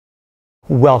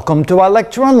Welcome to our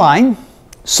lecture online.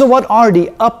 So what are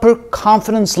the upper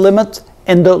confidence limit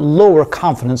and the lower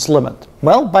confidence limit?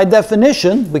 Well, by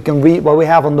definition, we can read what we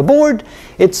have on the board.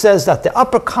 It says that the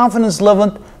upper confidence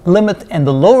limit and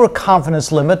the lower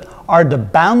confidence limit are the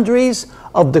boundaries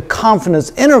of the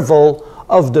confidence interval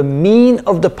of the mean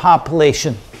of the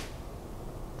population.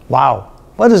 Wow,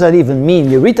 what does that even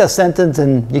mean? You read that sentence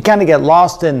and you kind of get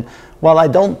lost in, well, I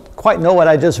don't quite know what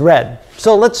I just read.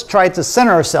 So let's try to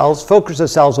center ourselves, focus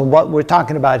ourselves on what we're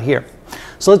talking about here.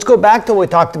 So let's go back to what we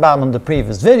talked about in the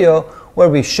previous video, where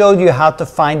we showed you how to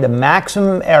find the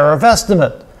maximum error of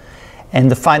estimate. And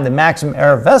to find the maximum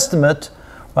error of estimate,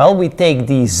 well, we take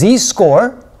the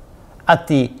z-score at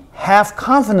the half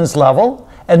confidence level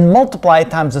and multiply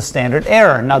it times the standard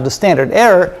error. Now the standard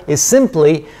error is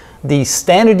simply the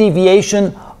standard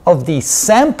deviation of the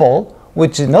sample,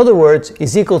 which in other words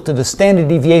is equal to the standard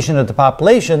deviation of the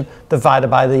population divided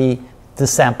by the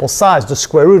sample size, the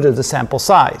square root of the sample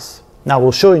size. Now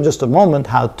we'll show you in just a moment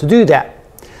how to do that.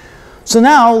 So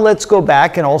now let's go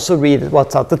back and also read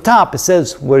what's at the top. It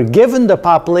says we're given the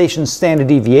population standard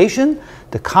deviation,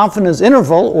 the confidence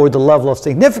interval or the level of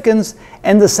significance,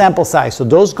 and the sample size. So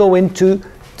those go into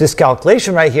this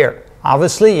calculation right here.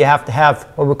 Obviously you have to have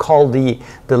what we call the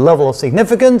level of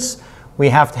significance. We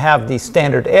have to have the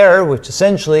standard error, which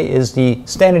essentially is the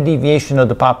standard deviation of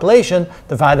the population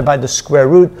divided by the square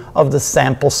root of the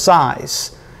sample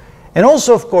size. And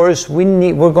also, of course,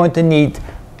 we're going to need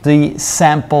the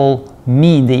sample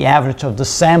mean, the average of the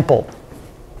sample.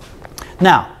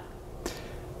 Now,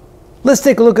 let's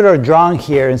take a look at our drawing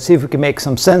here and see if we can make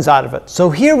some sense out of it.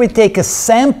 So here we take a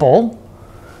sample.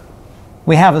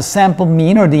 We have a sample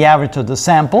mean, or the average of the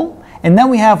sample. And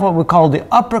then we have what we call the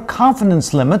upper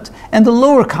confidence limit and the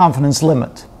lower confidence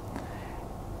limit.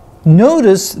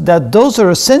 Notice that those are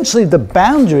essentially the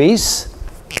boundaries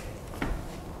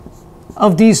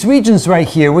of these regions right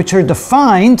here, which are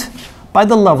defined by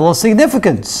the level of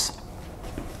significance.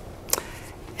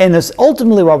 And that's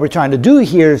ultimately what we're trying to do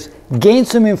here is gain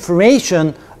some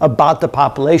information about the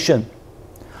population.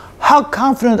 How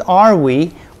confident are we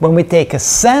when we take a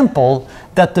sample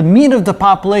that the mean of the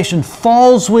population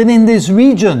falls within this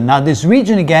region? Now this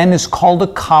region again is called a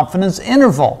confidence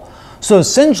interval. So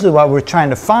essentially what we're trying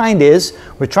to find is,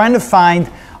 we're trying to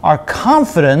find our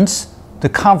confidence, the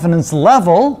confidence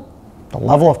level, the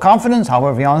level of confidence,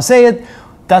 however you want to say it,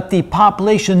 that the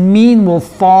population mean will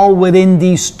fall within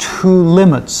these two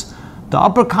limits, the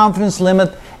upper confidence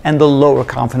limit and the lower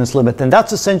confidence limit. And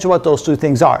that's essentially what those two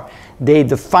things are. They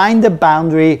define the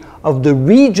boundary of the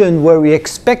region where we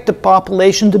expect the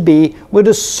population to be with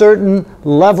a certain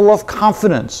level of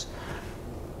confidence.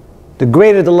 The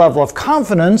greater the level of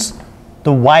confidence,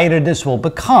 the wider this will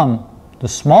become. The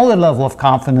smaller level of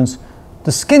confidence,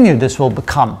 the skinnier this will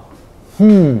become.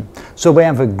 So we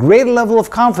have a greater level of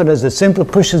confidence that simply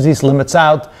pushes these limits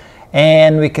out,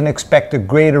 and we can expect a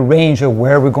greater range of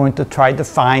where we're going to try to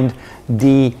find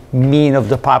the mean of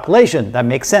the population. That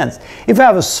makes sense. If we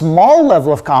have a small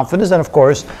level of confidence, then of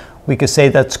course we could say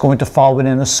that's going to fall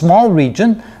within a small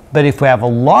region, but if we have a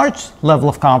large level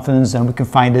of confidence, then we can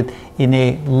find it in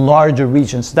a larger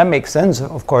region. So that makes sense,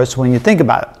 of course, when you think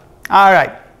about it. All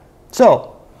right, so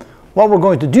what we're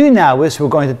going to do now is we're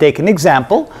going to take an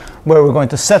example where we're going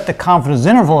to set the confidence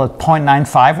interval at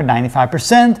 0.95 or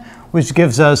 95%, which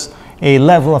gives us a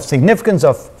level of significance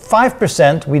of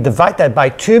 5%. We divide that by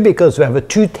 2 because we have a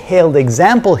two-tailed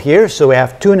example here. So we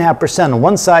have 2.5% on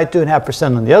one side,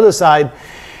 2.5% on the other side.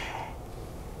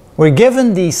 We're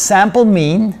given the sample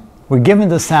mean, we're given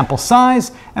the sample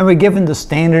size, and we're given the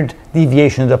standard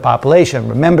deviation of the population.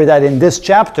 Remember that in this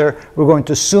chapter, we're going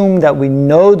to assume that we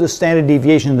know the standard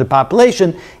deviation of the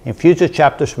population. In future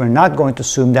chapters, we're not going to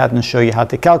assume that and show you how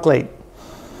to calculate.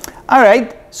 All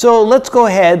right, so let's go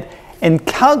ahead and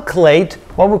calculate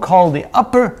what we call the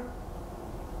upper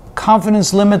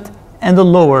confidence limit and the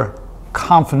lower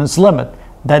confidence limit.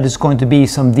 That is going to be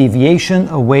some deviation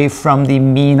away from the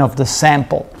mean of the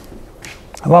sample.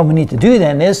 What we need to do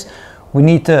then is we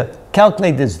need to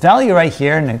calculate this value right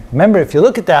here, and remember, if you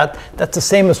look at that, that's the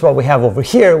same as what we have over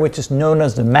here, which is known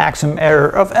as the maximum error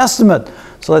of estimate.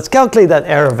 So let's calculate that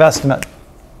error of estimate.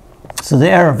 So the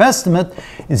error of estimate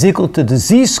is equal to the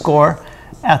z-score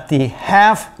at the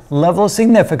half level of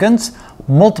significance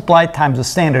multiplied times the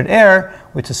standard error,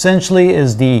 which essentially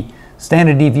is the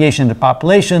standard deviation of the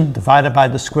population divided by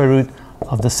the square root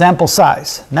of the sample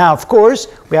size. Now, of course,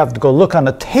 we have to go look on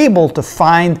a table to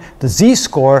find the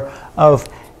z-score of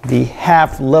the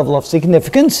half level of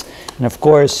significance. And of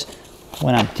course,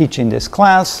 when I'm teaching this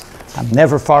class, I'm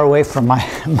never far away from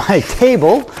my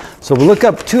table. So we'll look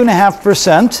up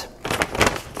 2.5%.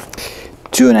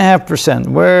 2.5%.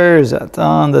 Where is that?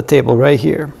 On the table right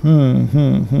here.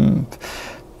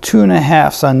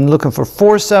 2.5. So I'm looking for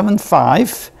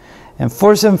 475. And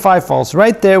 475 falls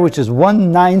right there, which is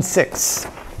 196.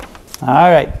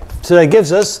 All right. So that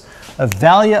gives us a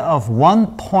value of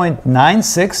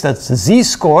 1.96. That's the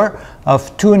z-score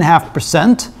of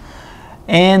 2.5%.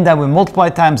 And that we multiply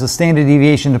times the standard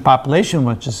deviation of the population,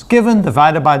 which is given,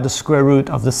 divided by the square root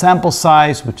of the sample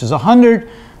size, which is 100.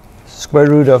 Square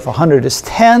root of 100 is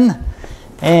 10.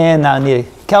 And I need a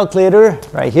calculator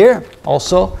right here.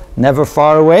 Also, never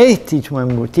far away,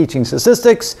 when we're teaching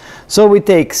statistics. So we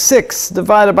take 6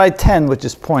 divided by 10, which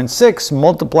is 0.6,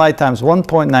 multiply times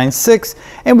 1.96,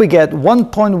 and we get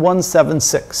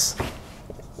 1.176.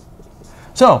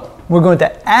 So we're going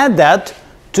to add that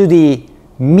to the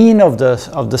mean of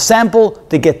the sample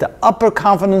to get the upper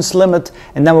confidence limit,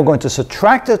 and then we're going to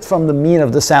subtract it from the mean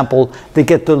of the sample to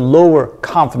get the lower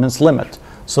confidence limit.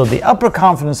 So the upper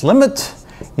confidence limit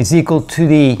is equal to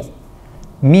the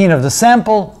mean of the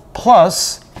sample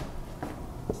plus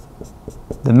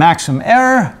the maximum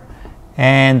error,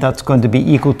 and that's going to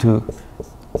be equal to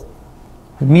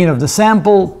the mean of the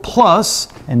sample plus,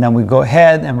 and then we go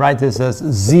ahead and write this as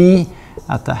z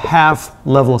at the half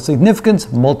level of significance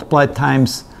multiplied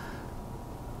times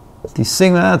the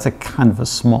sigma. That's a kind of a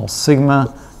small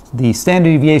sigma. The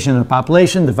standard deviation of the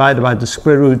population divided by the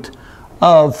square root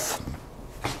of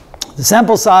the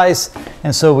sample size.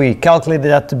 And so we calculated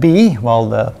that to be,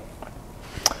 well,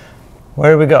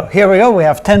 where do we go? Here we go. We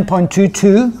have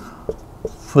 10.22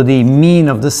 for the mean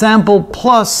of the sample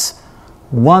plus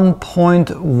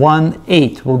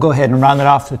 1.18. We'll go ahead and round it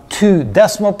off to 2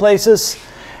 decimal places.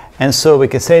 And so we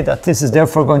can say that this is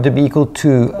therefore going to be equal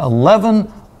to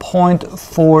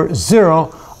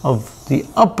 11.40 of the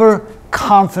upper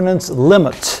confidence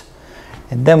limit.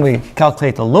 And then we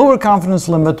calculate the lower confidence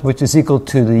limit, which is equal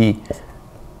to the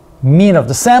mean of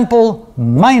the sample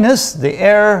minus the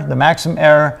error, the maximum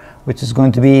error, which is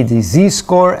going to be the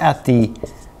z-score at the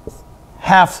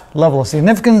half level of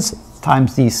significance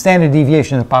times the standard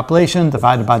deviation of the population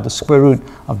divided by the square root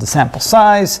of the sample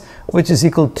size, which is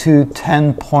equal to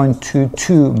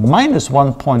 10.22 minus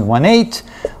 1.18,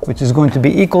 which is going to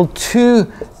be equal to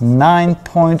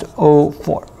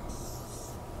 9.04.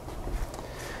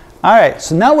 All right,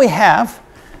 so now we have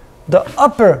the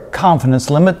upper confidence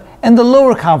limit and the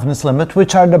lower confidence limit,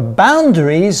 which are the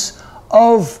boundaries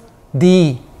of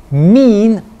the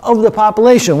mean of the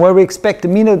population, where we expect the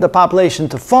mean of the population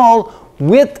to fall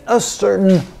with a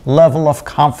certain level of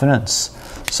confidence.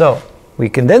 So we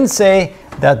can then say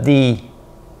that the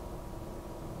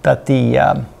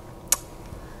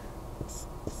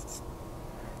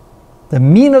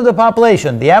mean of the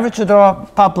population, the average of the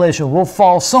population, will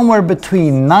fall somewhere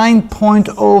between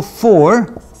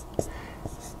 9.04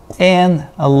 and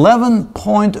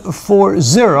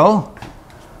 11.40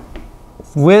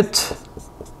 with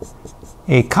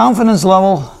a confidence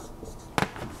level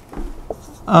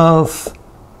of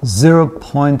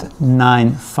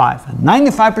 0.95. A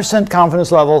 95%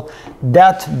 confidence level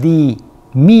that the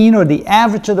mean or the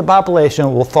average of the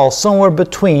population will fall somewhere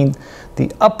between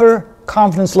the upper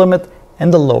confidence limit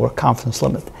and the lower confidence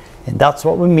limit. And that's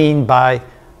what we mean by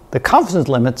the confidence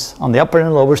limits on the upper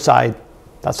and lower side.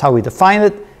 That's how we define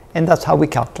it, and that's how we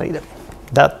calculate it.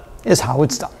 That is how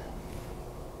it's done.